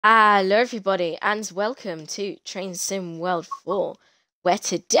Hello everybody and welcome to Train Sim World 4, where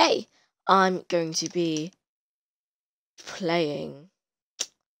today I'm going to be playing,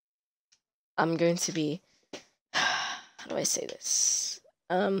 how do I say this,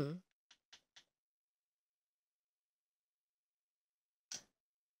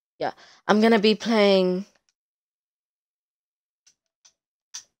 yeah, I'm going to be playing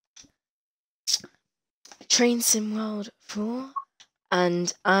Train Sim World 4,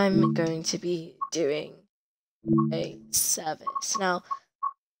 and I'm going to be doing a service. Now,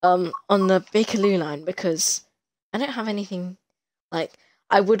 on the Bakerloo Line, because I don't have anything, like,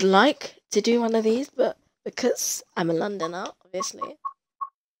 I would like to do one of these, but because I'm a Londoner, obviously,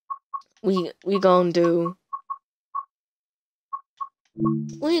 we gonna do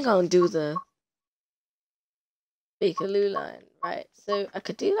the Bakerloo Line, right? So I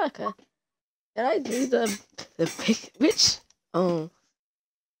could do like a, did I do the big, which, oh,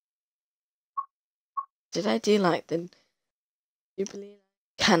 did I do like the Jubilee?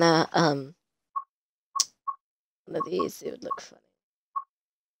 Can I, one of these, it would look funny.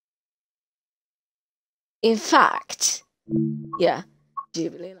 In fact, yeah,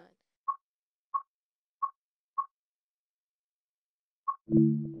 Jubilee Line.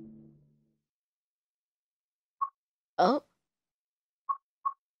 Oh.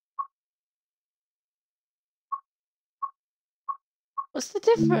 What's the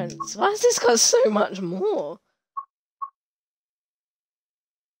difference? Why has this got so much more?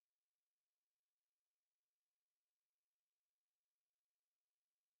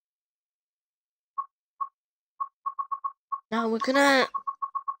 Now we're gonna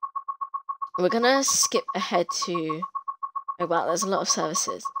skip ahead to, oh wow, there's a lot of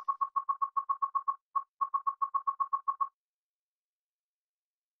services.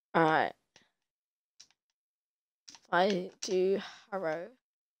 Alright. If I do Harrow.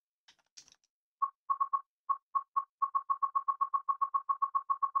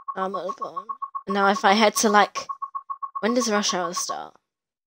 I'm at the bottom. Now if I head to, like, when does rush hour start?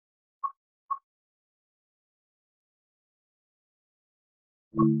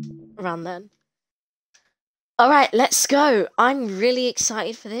 Around then. Alright, let's go. I'm really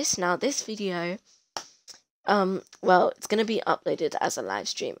excited for this. Now this video, well, it's gonna be uploaded as a live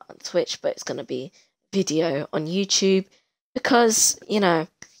stream on Twitch, but it's gonna be video on YouTube because, you know,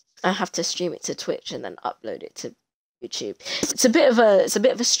 I have to stream it to Twitch and then upload it to YouTube. It's a bit of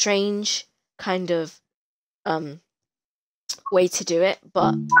a strange kind of way to do it,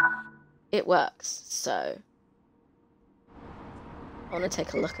 but it works. So I want to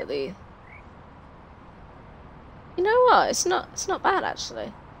take a look at the. You know what? It's not bad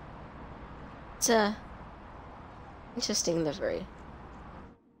actually. It's a interesting livery.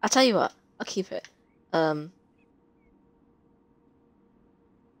 I'll tell you what. I'll keep it.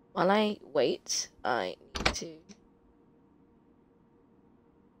 While I wait, I need to.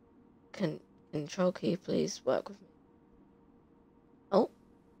 Control key, please work with me. Oh,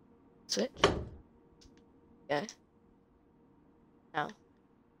 switch. Okay. Now,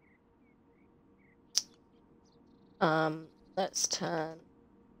 let's turn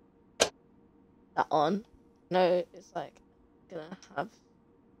that on. No, it's like gonna have.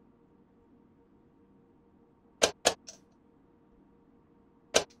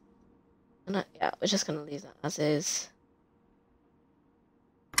 Yeah, we're just gonna leave that as is.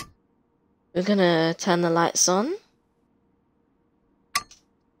 We're gonna turn the lights on.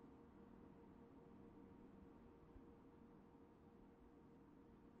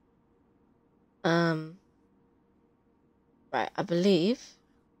 Right, I believe.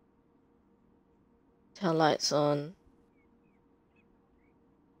 Tail lights on.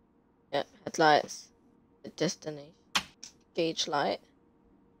 Yep, headlights. The destination gauge light.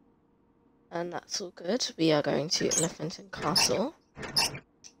 And that's all good. We are going to Elephant and Castle. So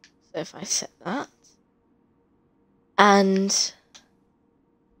if I set that. And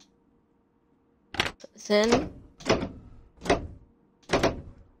put this in.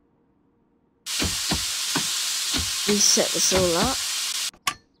 Reset this all up.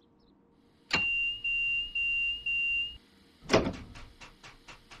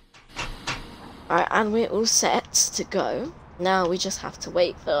 Alright, and we're all set to go. Now we just have to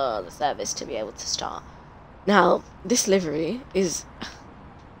wait for the service to be able to start. Now, this livery is...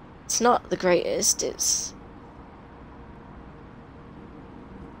 It's not the greatest, it's...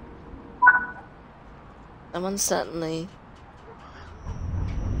 I'm certainly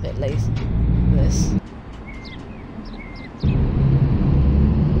a bit lazy for this.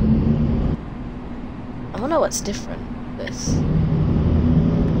 I wonder what's different with this.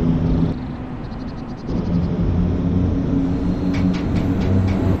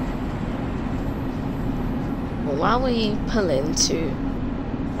 while we pull into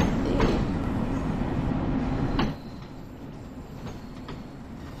the...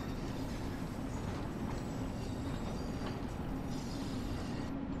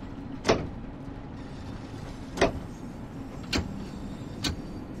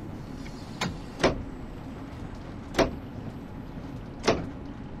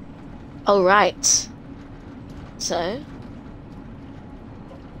 All right. So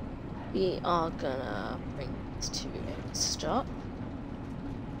we are gonna bring this to a stop.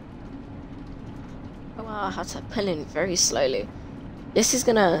 Oh wow, I have to pull in very slowly. This is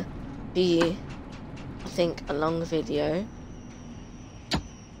gonna be, I think, a long video,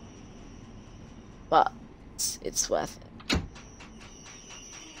 but it's worth it.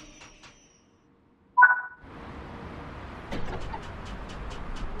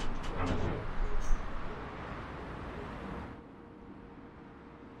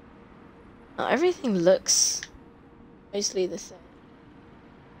 Everything looks mostly the same.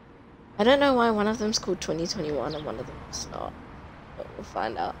 I don't know why one of them's called 2021 and one of them's not, but we'll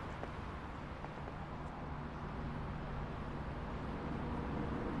find out.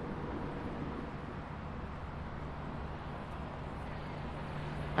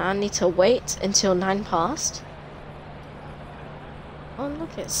 I need to wait until 9 past. Oh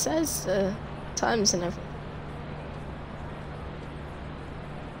look, it says the times and everything.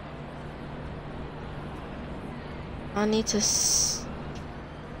 I need to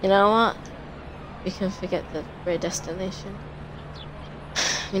you know what? We can forget the red destination.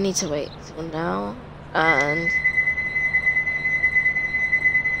 We need to wait till now, and...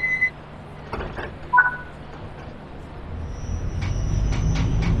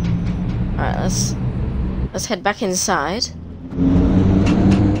 Alright, let's head back inside.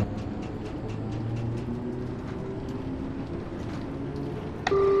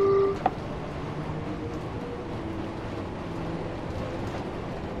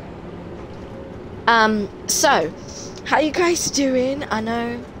 So, how you guys doing? I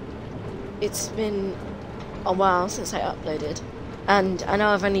know it's been a while since I uploaded, and I know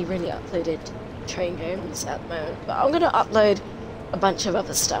I've only really uploaded train games at the moment, but I'm gonna upload a bunch of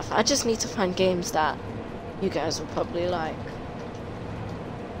other stuff. I just need to find games that you guys will probably like,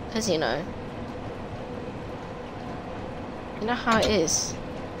 because you know how it is.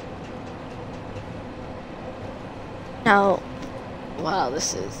 Now, wow,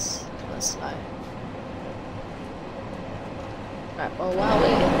 this is slow. Right, well,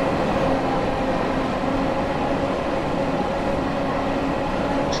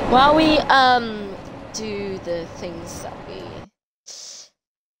 while we do the things that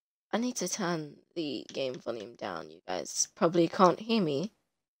I need to turn the game volume down. You guys probably can't hear me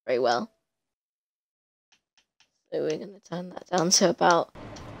very well, so we're gonna turn that down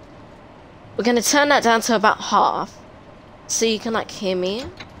to about half, so you can like hear me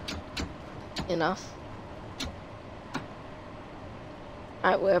enough.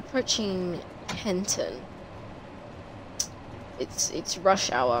 Alright, we're approaching Kenton. It's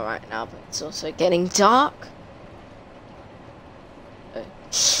rush hour right now, but it's also getting dark.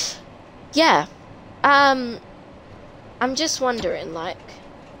 Yeah. I'm just wondering, like,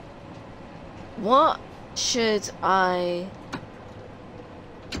 what should I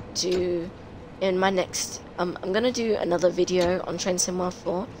do in my next... I'm gonna do another video on Train Sim World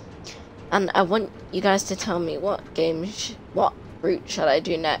 4, and I want you guys to tell me what what route should I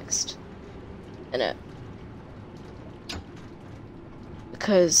do next in it,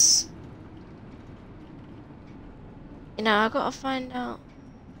 because you know I gotta find out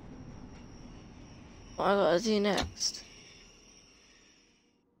what I gotta do next.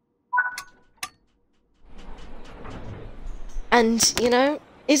 And you know,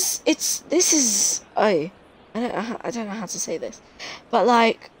 this is I don't know how to say this, but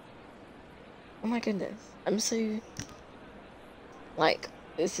like, oh my goodness, I'm so like,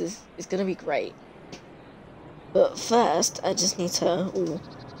 it's gonna be great. But first, I just need to...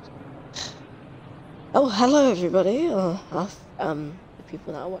 Oh, hello everybody. The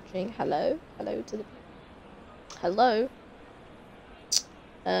people that are watching. Hello to the... Hello.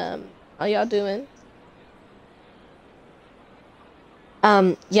 How y'all doing?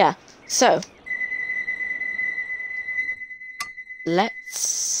 Yeah. So,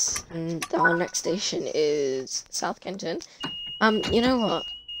 our next station is South Kenton. You know what?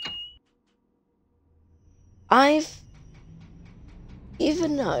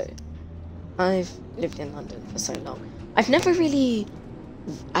 Even though I've lived in London for so long, I've never really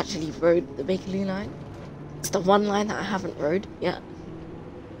actually rode the Bakerloo Line. It's the one line that I haven't rode yet.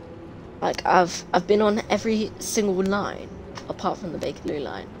 Like, I've been on every single line apart from the Bakerloo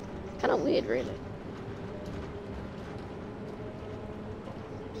Line. Kind of weird, really.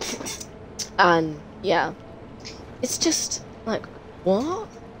 And yeah, it's just like, what?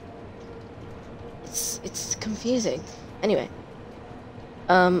 It's confusing. Anyway,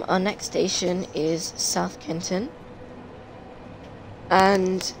 our next station is South Kenton,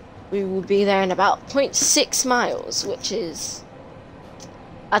 and we will be there in about 0.6 miles, which is,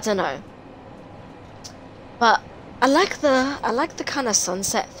 I don't know, but I like the kind of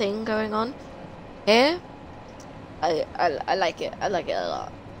sunset thing going on here. I like it. I like it a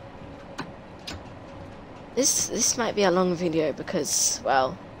lot. This might be a long video because,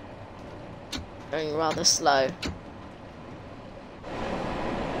 well, going rather slow.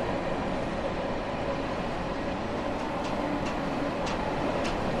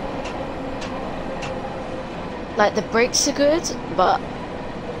 Like, the brakes are good, but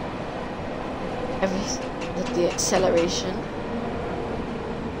the acceleration.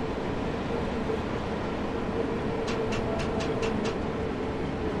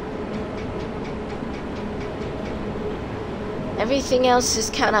 Everything else is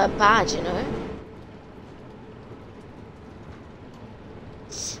kind of bad, you know?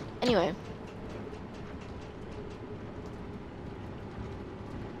 Anyway.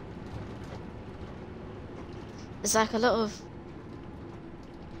 There's like a lot of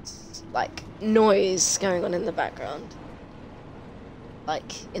like noise going on in the background.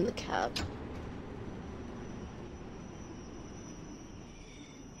 Like in the cab.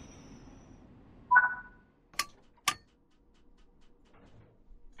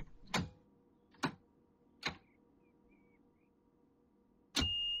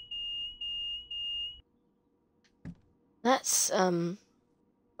 That's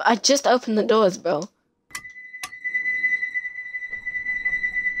I just opened the doors, bro.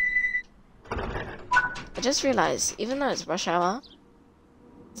 I just realized, even though it's rush hour,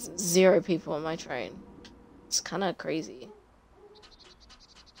 there's 0 people on my train. It's kind of crazy.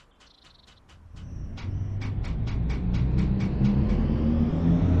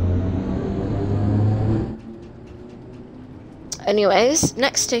 Anyways,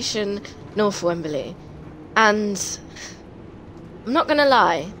 next station, North Wembley. And I'm not gonna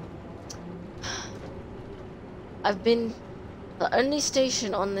lie, I've been the only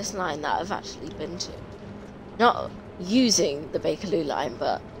station on this line that I've actually been to. Not using the Bakerloo line,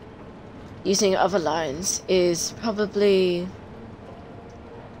 but using other lines is probably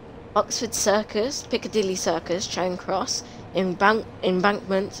Oxford Circus, Piccadilly Circus, Charing Cross,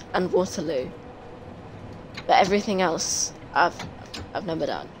 Embankment, and Waterloo. But everything else I've never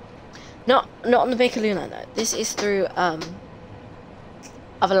done. Not on the Bakerloo line though. This is through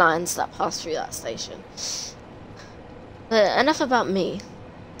other lines that pass through that station. But enough about me.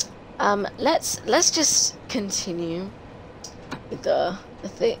 Let's just continue with the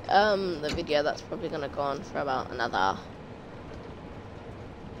video that's probably gonna go on for about another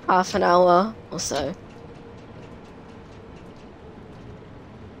half an hour or so.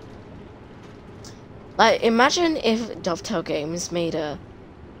 Like, imagine if Dovetail Games made an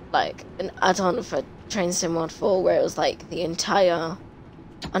add-on for Train Sim Mod 4 where it was like the entire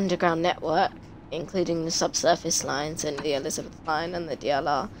underground network, including the subsurface lines and the Elizabeth line and the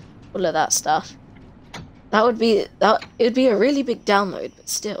DLR, all of that stuff. It would be a really big download, but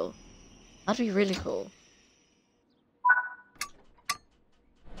still, that'd be really cool.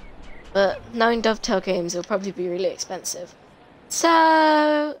 But knowing Dovetail Games, it'll probably be really expensive.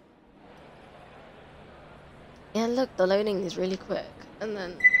 So yeah, look, the loading is really quick, and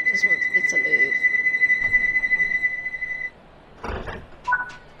then it just wants me to leave.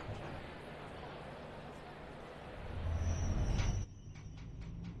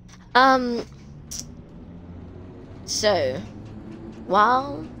 So,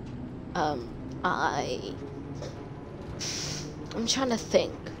 while, I'm trying to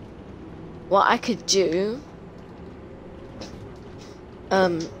think what I could do,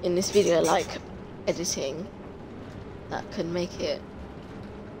 in this video, like, editing, that could make it,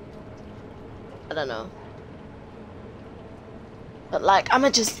 I don't know. But, like, I'ma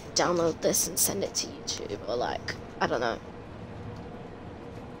just download this and send it to YouTube, or, like, I don't know.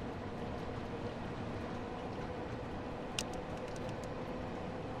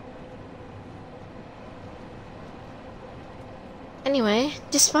 Anyway,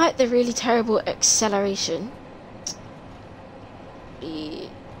 despite the really terrible acceleration, be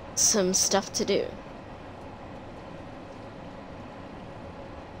some stuff to do.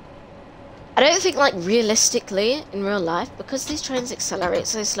 I don't think, like, realistically, in real life, because these trains accelerate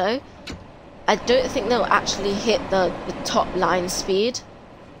so slow, I don't think they'll actually hit the top line speed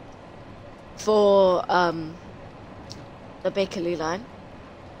for, the Bakerloo line,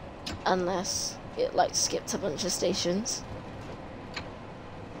 unless it, like, skipped a bunch of stations.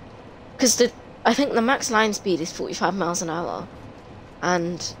 because I think the max line speed is 45 miles an hour,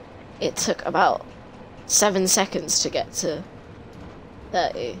 and it took about 7 seconds to get to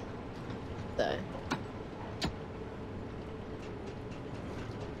 30. So.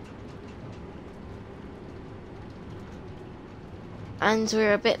 And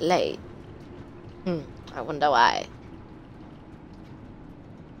we're a bit late. I wonder why.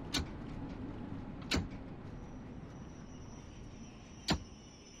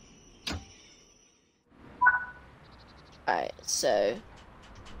 Alright, so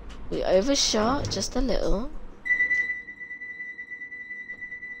we overshot just a little.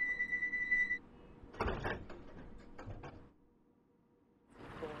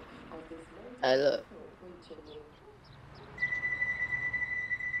 Oh, look.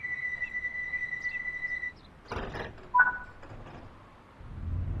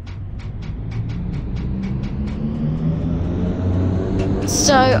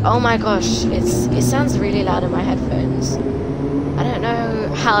 So, oh my gosh, it sounds really loud in my headphones. I don't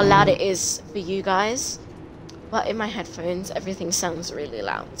know how loud it is for you guys, but in my headphones everything sounds really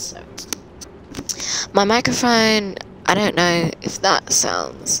loud. So my microphone, I don't know if that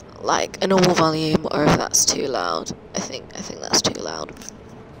sounds like a normal volume or if that's too loud. I think that's too loud.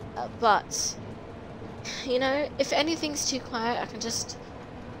 But you know, if anything's too quiet, I can just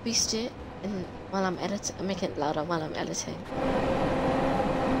boost it and while I'm editing, I make it louder while I'm editing.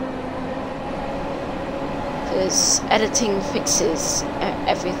 Because editing fixes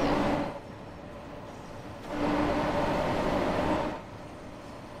everything.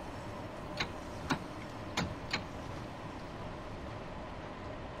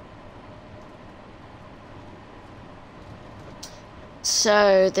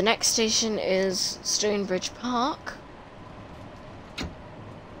 So the next station is Stonebridge Park.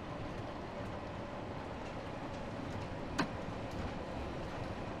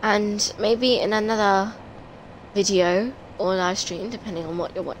 And maybe in another video or live stream, depending on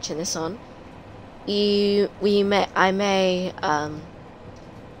what you're watching this on, I may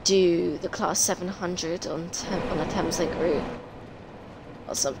do the class 700 on a Thameslink route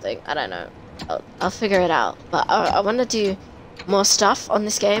or something. I don't know. I'll figure it out. But I want to do more stuff on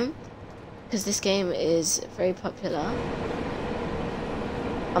this game because this game is very popular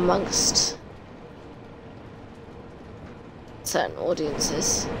amongst certain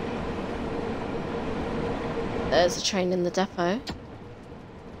audiences. There's a train in the depot.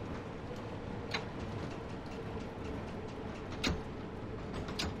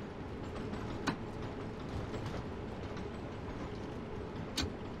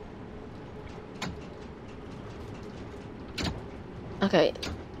 Okay,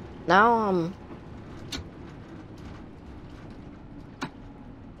 now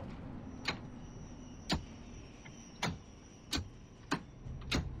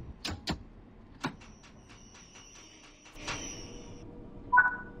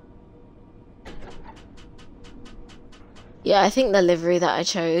yeah, I think the livery that I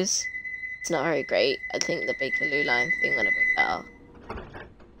chose, it's not very great. I think the Bakerloo Line thing went a bit better.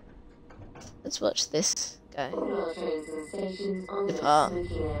 Let's watch this guy. Depart.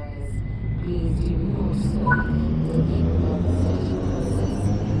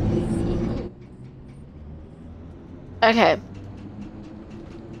 Okay.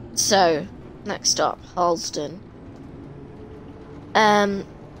 So, next stop, Wealdstone. I'll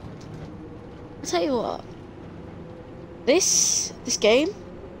tell you what. This game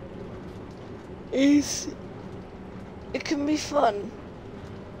it can be fun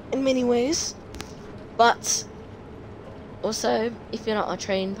in many ways, but also if you're not a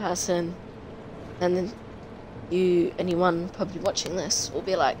train person, then anyone probably watching this will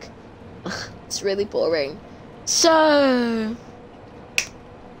be like, ugh, it's really boring. So,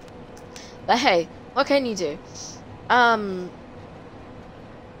 but hey, what can you do?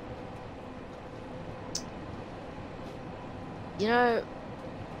 You know,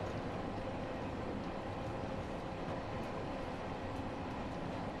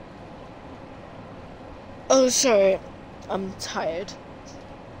 oh sorry, I'm tired.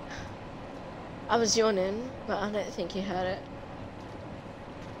 I was yawning, but I don't think you heard it.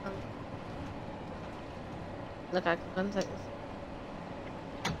 Look, I can contact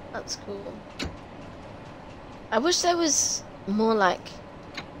this. That's cool. I wish there was more like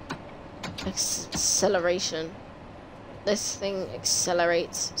acceleration. This thing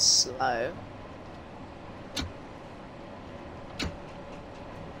accelerates slow.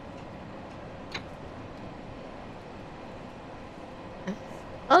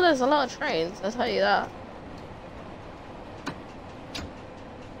 Oh, there's a lot of trains, I'll tell you that.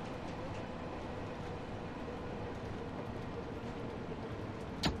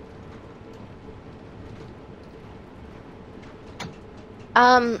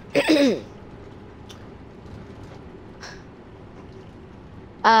 How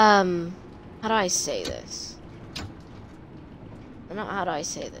do I say this? Not how do I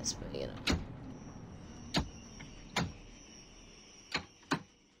say this, but you know.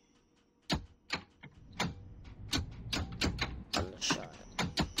 Undershot.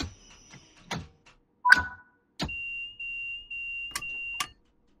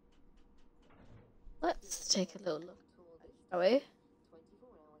 Let's take a little look, shall we?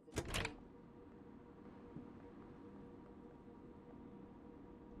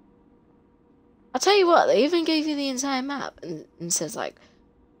 I'll tell you what, they even gave you the entire map and says like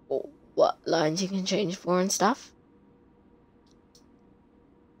what lines you can change for and stuff.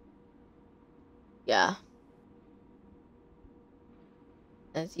 Yeah.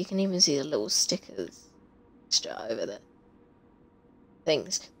 As you can even see the little stickers extra over the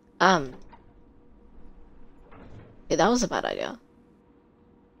things. Okay, that was a bad idea.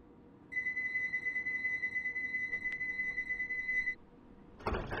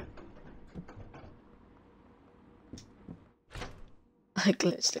 I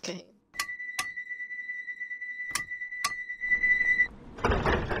glitched, okay.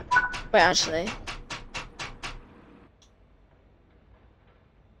 Wait, actually.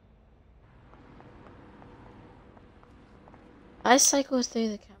 I cycled through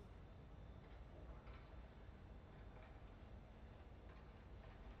the camera.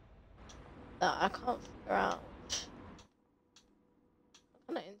 That I can't figure out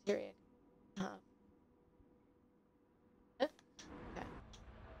what kind of interior I have. Okay.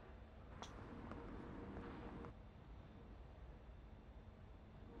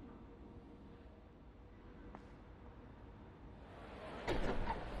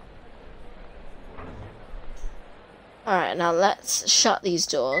 Alright, now let's shut these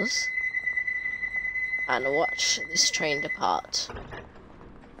doors and watch this train depart.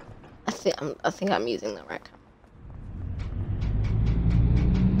 I think I'm using the right camera.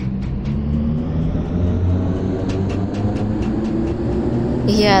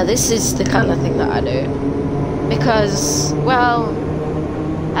 Yeah, this is the kind of thing that I do. Because, well,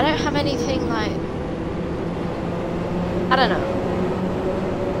 I don't have anything like, I don't know.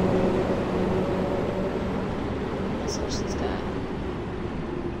 Let's watch this guy.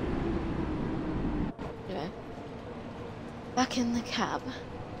 Anyway. Back in the cab.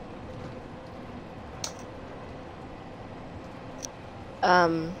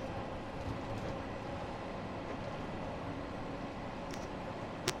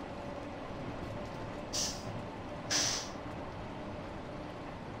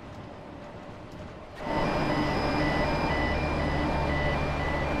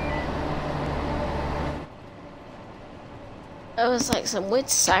 It was like some weird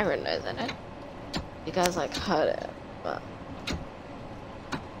siren noise in it. You guys like heard it, but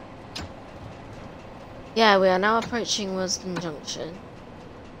yeah, we are now approaching Wealdstone Junction.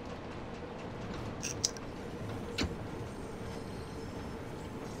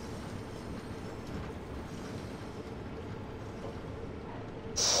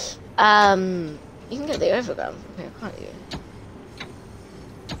 You can get the overground from here, can't you?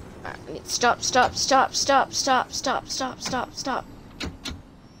 Alright, I need stop.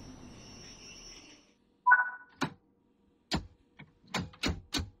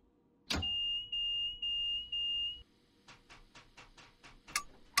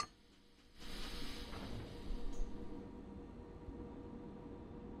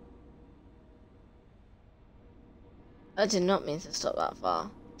 I did not mean to stop that far.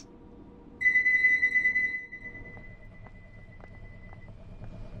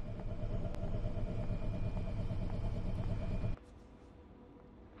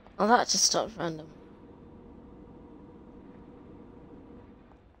 Oh, that just stopped random.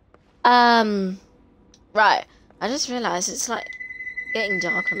 Right. I just realized it's like getting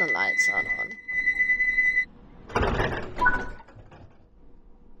dark and the lights aren't on.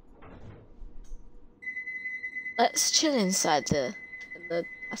 Let's chill inside the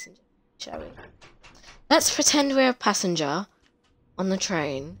passenger, shall we? Let's pretend we're a passenger on the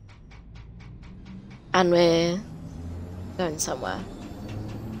train and we're going somewhere.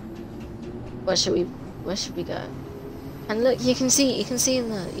 Where should we go? And look, you can see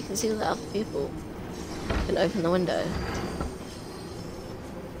the other people. You can open the window.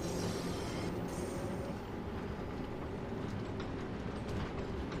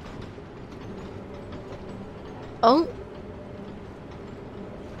 Oh.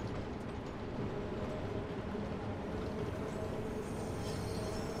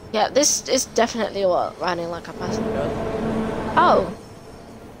 Yeah, this is definitely what running like a passenger. Oh.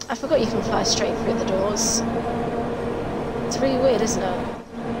 I forgot you can fly straight through the doors. It's really weird, isn't it?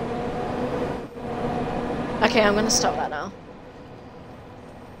 Okay, I'm gonna stop that now.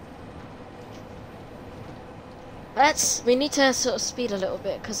 We need to sort of speed a little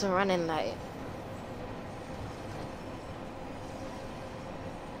bit because we're running late.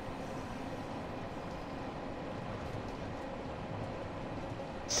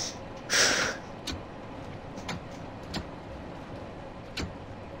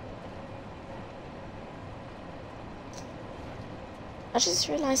 I just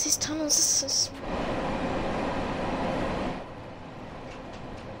realised these tunnels are so small.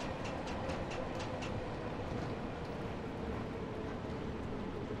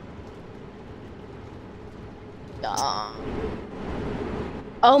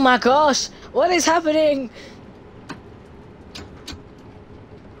 Oh my gosh! What is happening?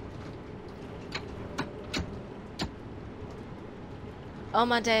 Oh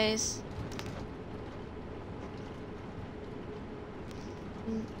my days.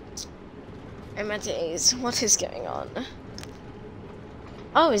 Oh my days. What is going on?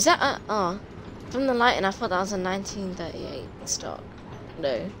 Oh, is that oh. From the lighting, I thought that was a 1938 stock.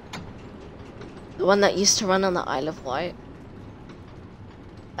 No. The one that used to run on the Isle of Wight.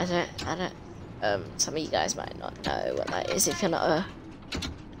 Some of you guys might not know what that is if you're not a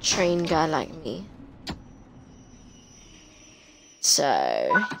train guy like me. So,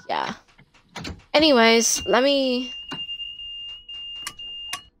 yeah. Anyways, there's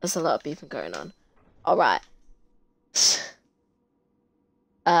a lot of beefing going on. Alright.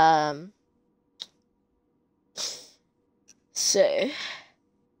 So.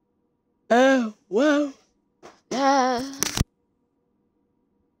 Oh, whoa. Yeah.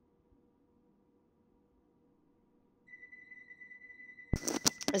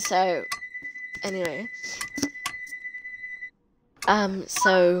 So, anyway.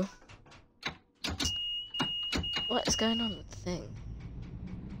 So. What is going on with the thing?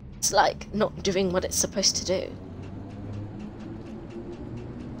 It's like not doing what it's supposed to do.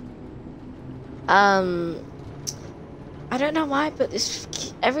 I don't know why, but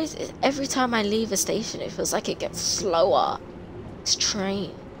every time I leave a station, it feels like it gets slower. This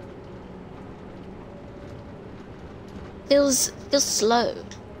train feels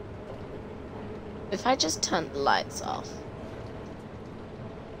slowed. If I just turn the lights off,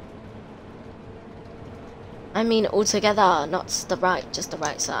 I mean altogether, not the right, just the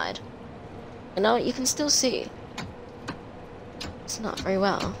right side. You know, you can still see. It's not very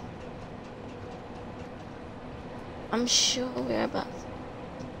well. I'm sure we're about.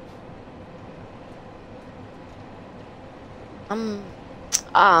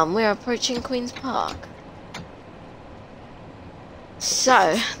 We're approaching Queen's Park.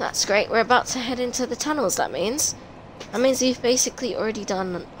 So, that's great. We're about to head into the tunnels, that means. That means we've basically already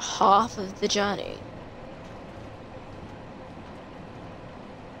done half of the journey.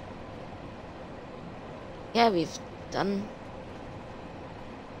 Yeah, we've done...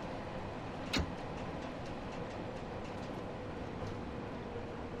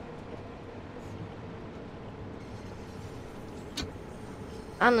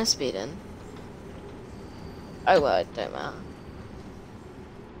 And the speeding. Oh well, it don't matter.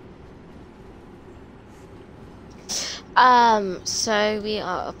 So we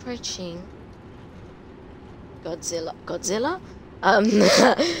are approaching Godzilla?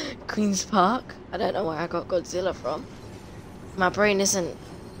 Queen's Park. I don't know where I got Godzilla from. My brain isn't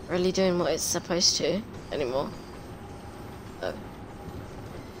really doing what it's supposed to anymore. Oh.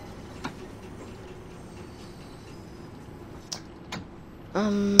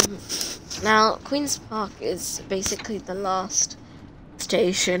 Now, Queen's Park is basically the last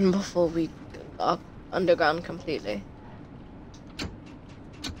station before we are underground completely.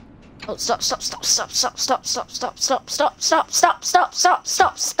 Oh, stop.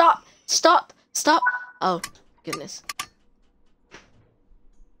 Oh, goodness.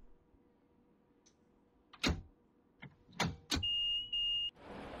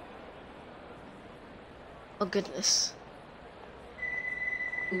 Oh, goodness.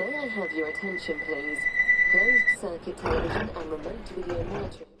 May I have your attention, please? Closed circuit television and remote video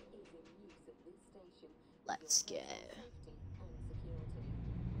monitoring is in use at this station. Let's go.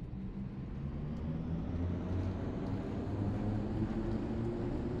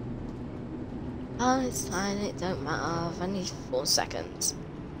 Oh, it's fine, it don't matter. I've only 4 seconds.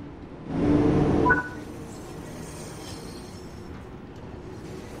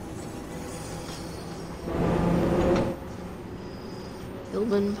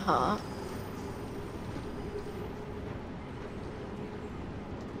 Gilman Park.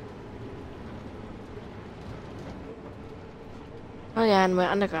 Oh yeah, and we're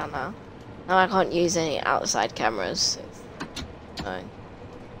underground now. Now I can't use any outside cameras. Fine.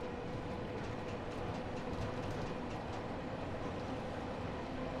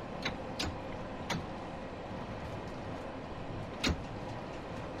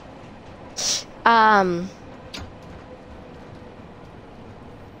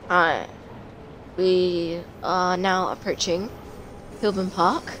 Alright. We are now approaching Kilburn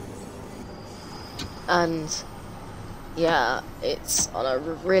Park. And yeah, it's on a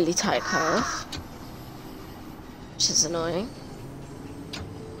really tight curve, which is annoying.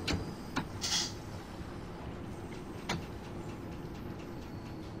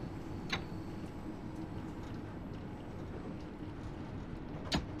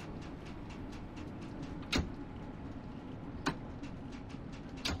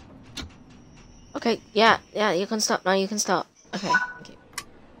 Okay, yeah, you can stop now, you can stop. Okay, thank you.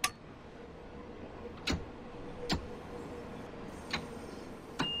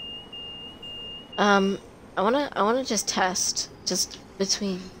 I wanna just test, just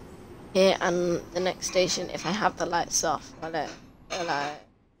between here and the next station, if I have the lights off while they're...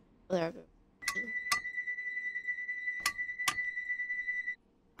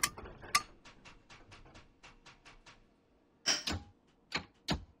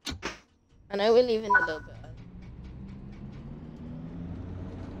 I know we're leaving a little bit early.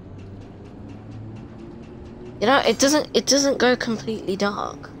 You know, it doesn't go completely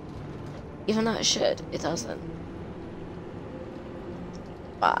dark. Even though it should, it doesn't.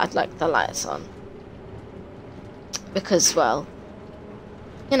 But I'd like the lights on. Because, well,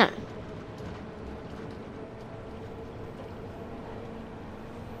 you know.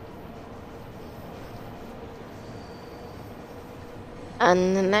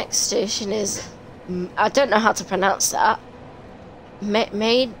 And the next station is, I don't know how to pronounce that.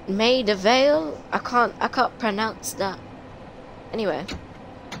 Maidavale? I can't pronounce that. Anyway.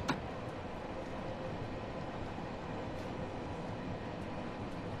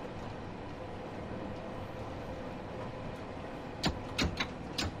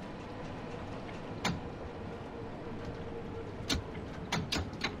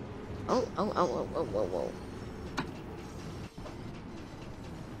 Whoa.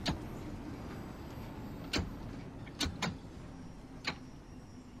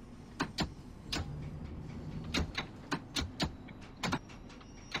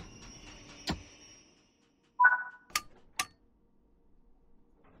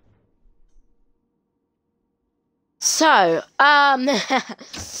 So, I'm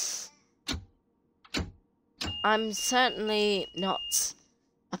certainly not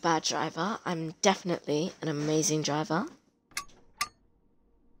a bad driver. I'm definitely an amazing driver.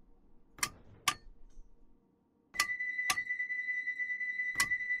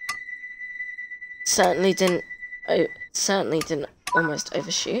 Certainly didn't almost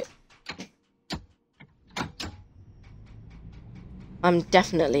overshoot. I'm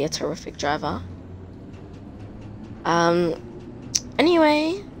definitely a terrific driver.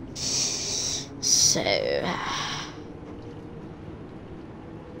 Anyway, so,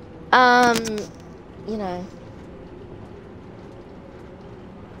 you know,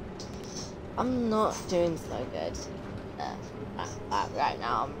 I'm not doing so good right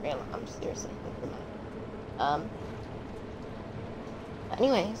now. I'm seriously thinking about it. But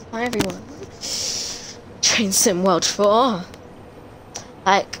anyways, hi everyone. Train Sim World 4,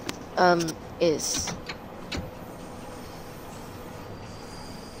 like, is...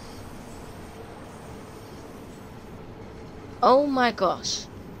 Oh my gosh.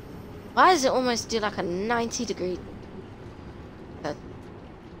 Why does it almost do like a 90-degree... It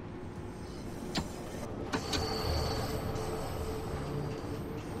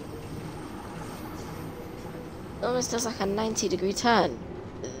almost does like a 90-degree turn.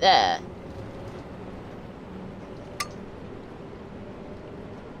 There.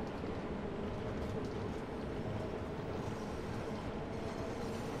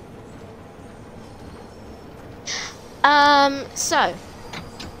 So,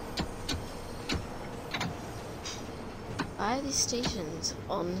 why are these stations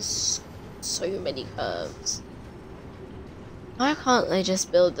on so many curves? Why can't they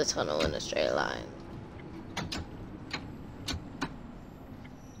just build the tunnel in a straight line?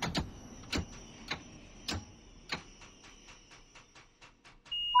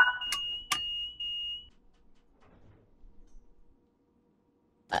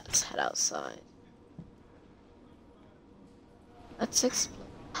 Let's head outside. Let's explore.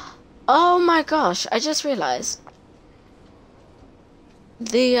 Oh my gosh, I just realized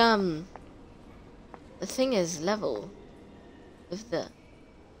the thing is level with the...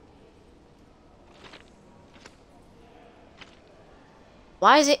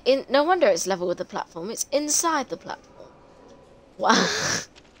 Why is it in... No wonder it's level with the platform. It's inside the platform. Wow.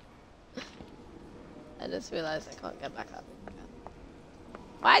 I just realized I can't get back up.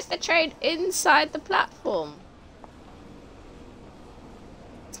 Why is the train inside the platform?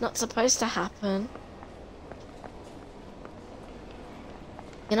 It's not supposed to happen.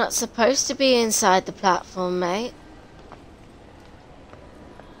 You're not supposed to be inside the platform, mate.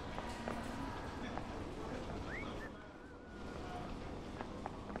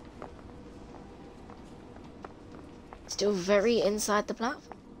 Still very inside the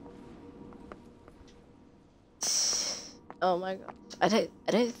platform. Oh my god. I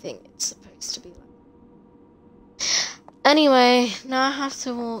don't think it's supposed to be like. Anyway, now I have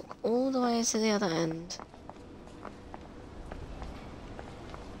to walk all the way to the other end.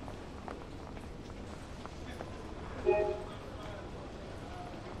 Yeah,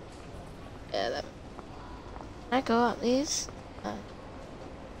 there. Can I go up these? No.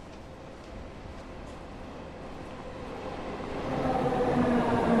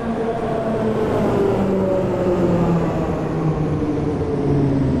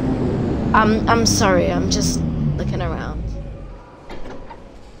 I'm sorry, I'm just looking around.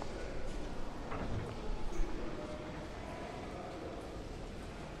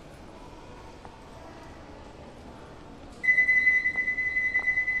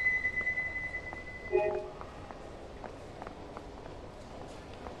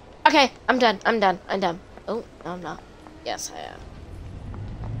 Okay, I'm done. I'm done. Oh, no, I'm not. Yes, I am.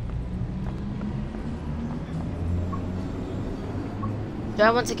 Do I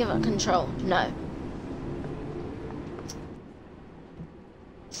want to give up control? No.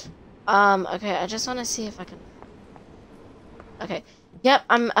 Okay, I just want to see if I can... Okay. Yep,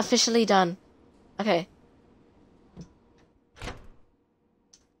 I'm officially done. Okay.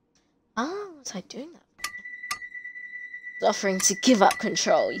 Oh, was I doing that? Offering to give up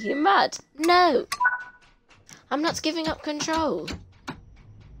control. You mad? No! I'm not giving up control.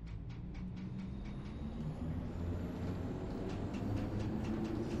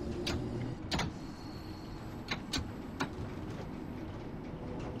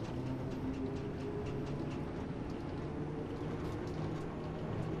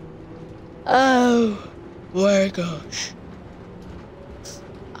 Oh my gosh.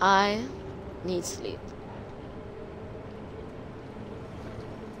 I need sleep.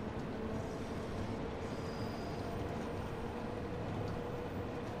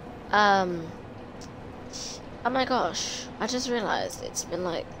 Oh my gosh, I just realized it's been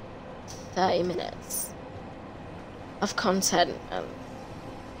like 30 minutes of content and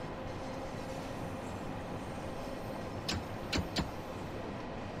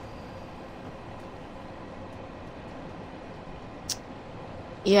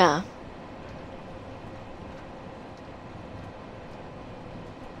yeah.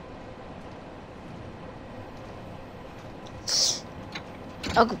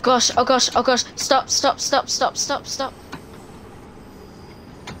 Oh gosh, oh gosh, oh gosh. Stop.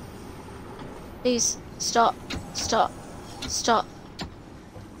 Please, stop.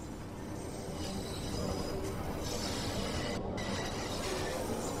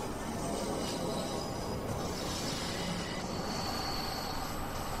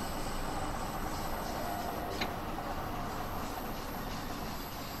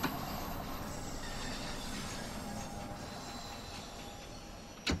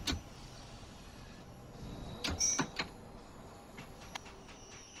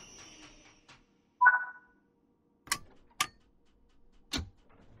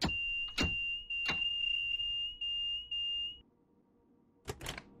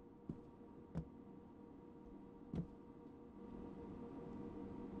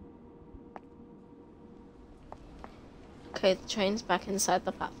 Okay, the train's back inside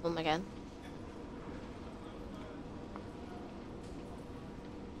the platform again.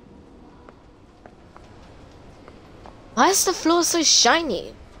 Why is the floor so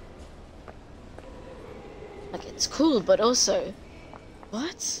shiny? Like, it's cool, but also...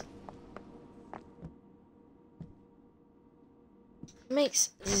 What? Makes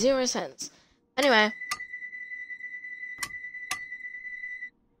zero sense. Anyway.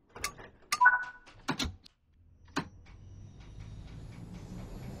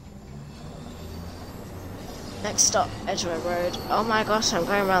 Next stop, Edgware Road. Oh my gosh, I'm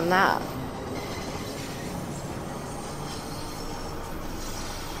going around that.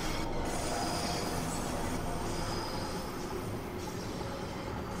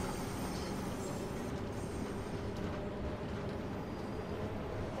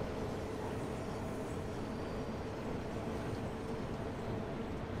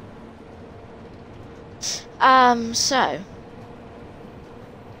 So.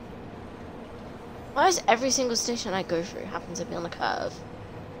 Why is every single station I go through happen to be on a curve?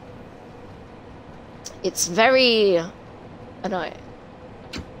 It's very annoying.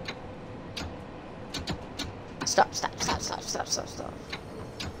 Stop, stop, stop, stop, stop, stop, stop.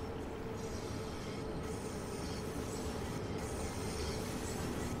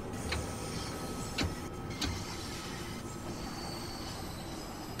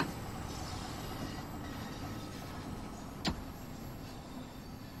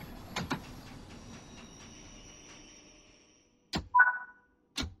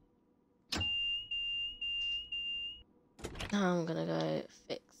 Now I'm gonna go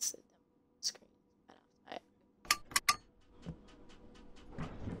fix the screen. Right.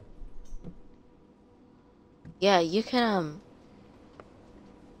 Yeah, you can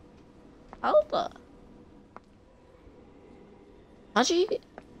hold up. How do you?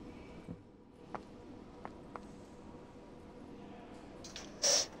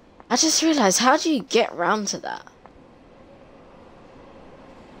 I just realized, how do you get round to that?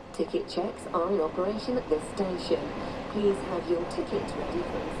 Ticket checks are in operation at this station. Please have your ticket ready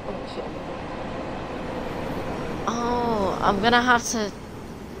for inspection. Oh, I'm gonna have to.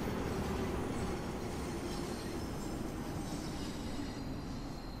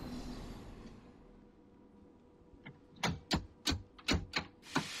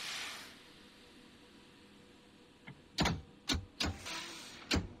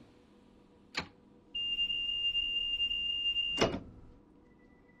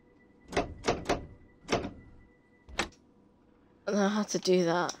 I don't know how to do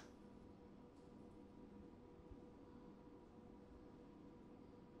that.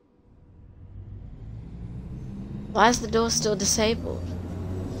 Why is the door still disabled?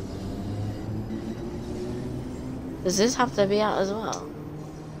 Does this have to be out as well?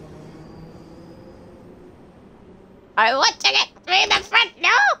 I want to get through the front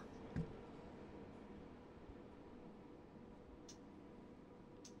door!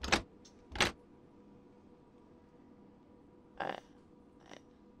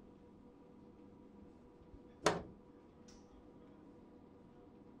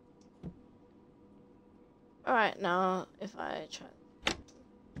 Alright, now if I try.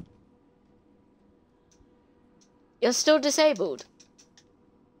 You're still disabled.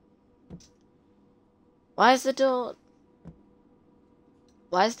 Why is the door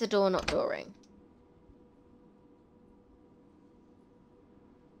not dooring?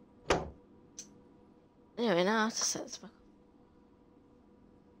 Anyway, now I have to set this back up.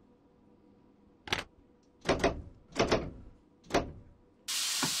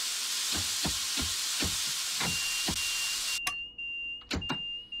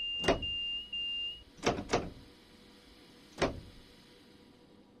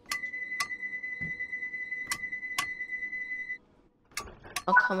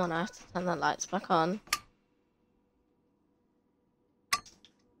 Oh, come on, I have to turn the lights back on.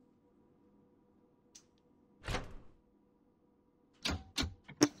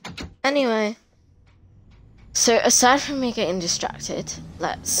 Anyway, so aside from me getting distracted,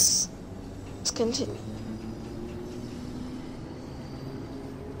 let's continue.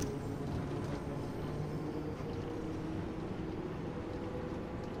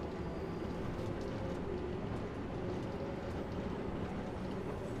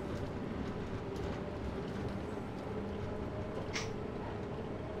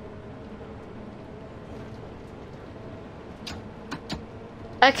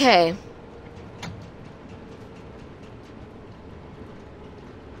 Okay.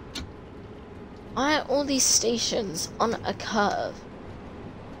 Why are all these stations on a curve?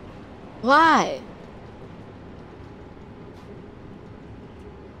 Why?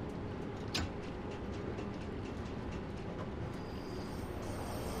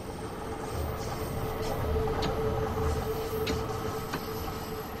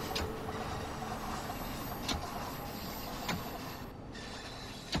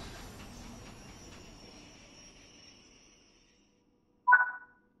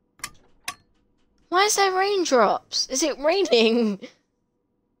 Why is there raindrops? Is it raining?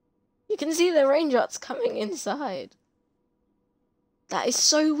 You can see the raindrops coming inside. That is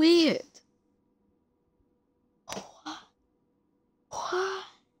so weird. What? What?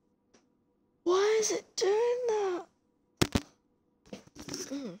 Why is it doing that?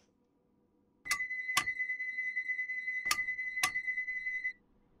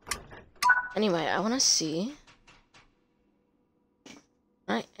 Anyway, I want to see.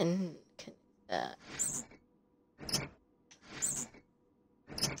 Right, and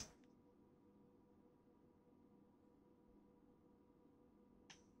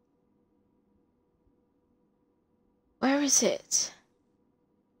where is it?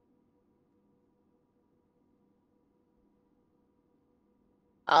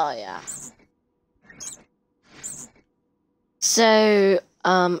 Oh yeah. So,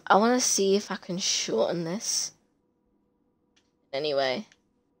 I want to see if I can shorten this. Anyway.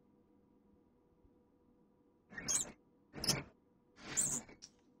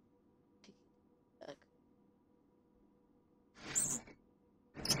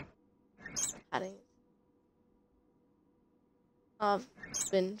 Adding. I've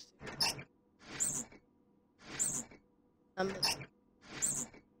been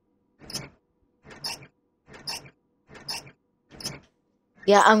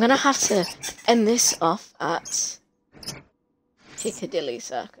yeah, I'm gonna have to end this off at Piccadilly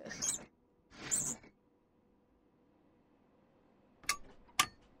Circus.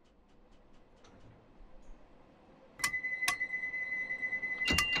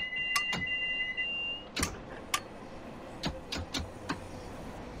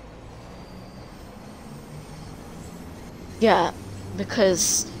 Yeah,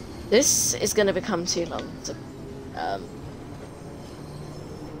 because this is gonna become too long to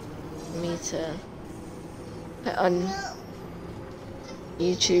me to put on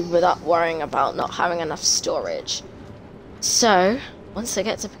YouTube without worrying about not having enough storage. So, once I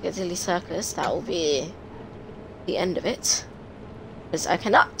get to Piccadilly Circus, that will be the end of it. Because I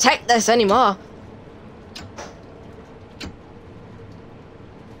cannot take this anymore!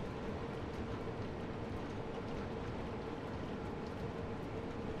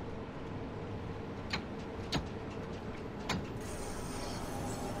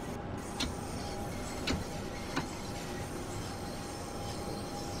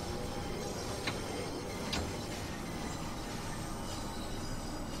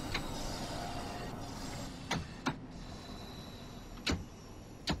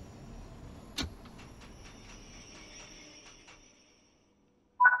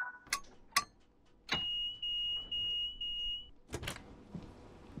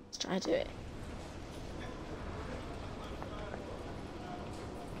 Let's try to do it.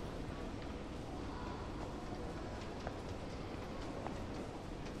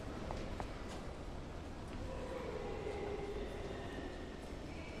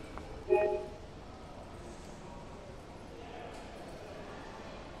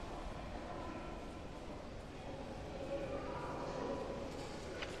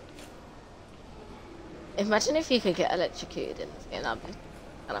 Imagine if you could get electrocuted in this game, that'd be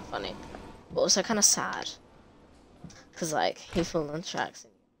kind of funny. But also kind of sad. Because, like, he fell on tracks.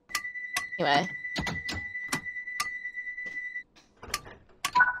 Anyway.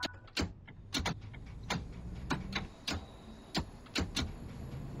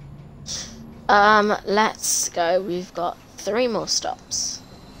 Let's go. We've got 3 more stops.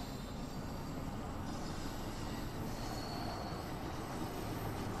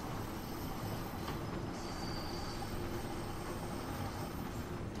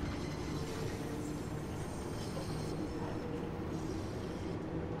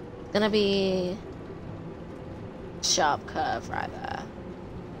 Gonna be sharp curve right there.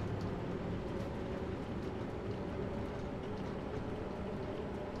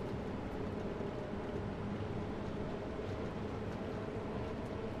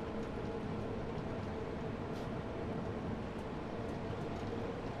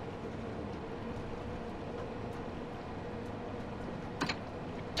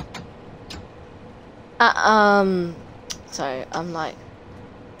 Sorry, I'm like,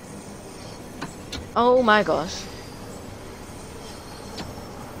 oh my gosh.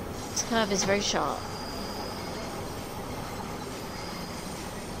 This curve is very sharp.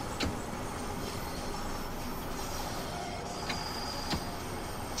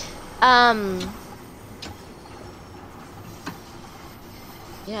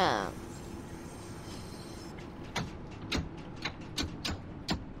 Yeah.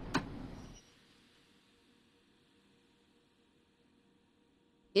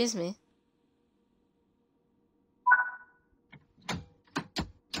 Excuse me.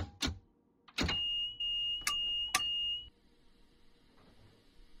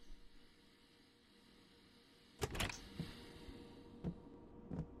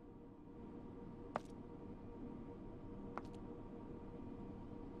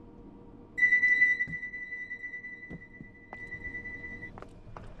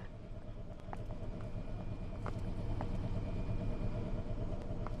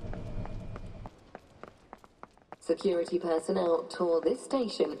 Security personnel tour this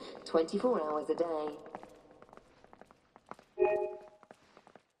station 24 hours a day.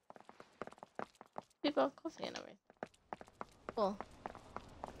 People have coffee and everything. Cool.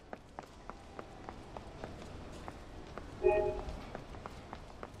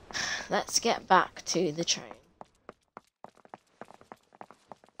 Let's get back to the train.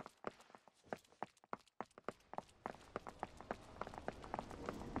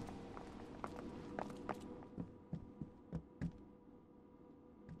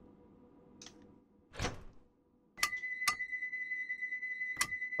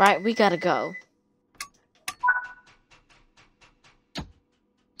 Right, we gotta go.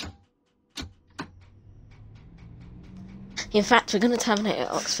 In fact, we're gonna terminate at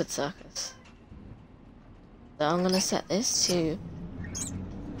Oxford Circus. So I'm gonna set this to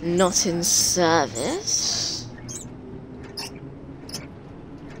not in service.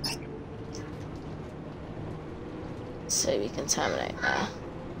 So we can terminate there.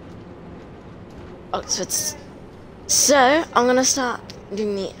 Oxford's. So I'm gonna start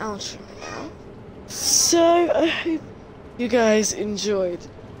doing the outro now. So I hope you guys enjoyed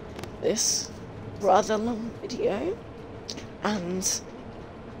this rather long video, and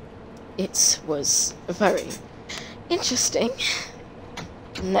it was very interesting.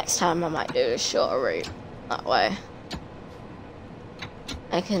 Next time I might do a shorter route. That way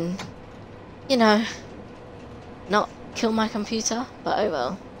I can, you know, not kill my computer, but I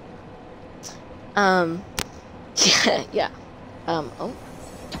will. Yeah. Oh,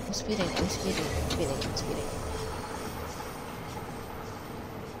 I'm speeding.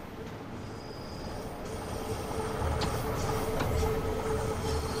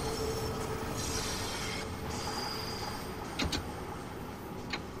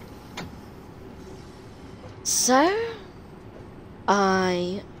 So,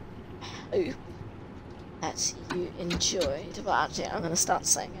 I hope that you enjoyed. Well, actually, I'm gonna start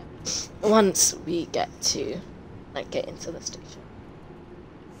saying it once we get to, like, get into the station.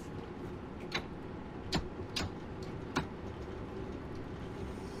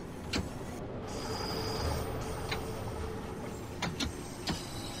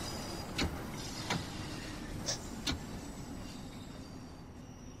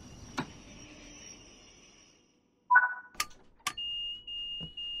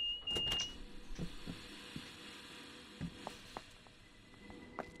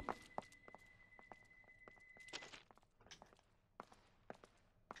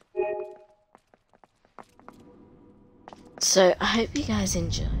 So, I hope you guys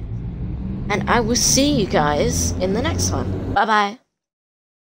enjoy. And I will see you guys in the next one. Bye bye.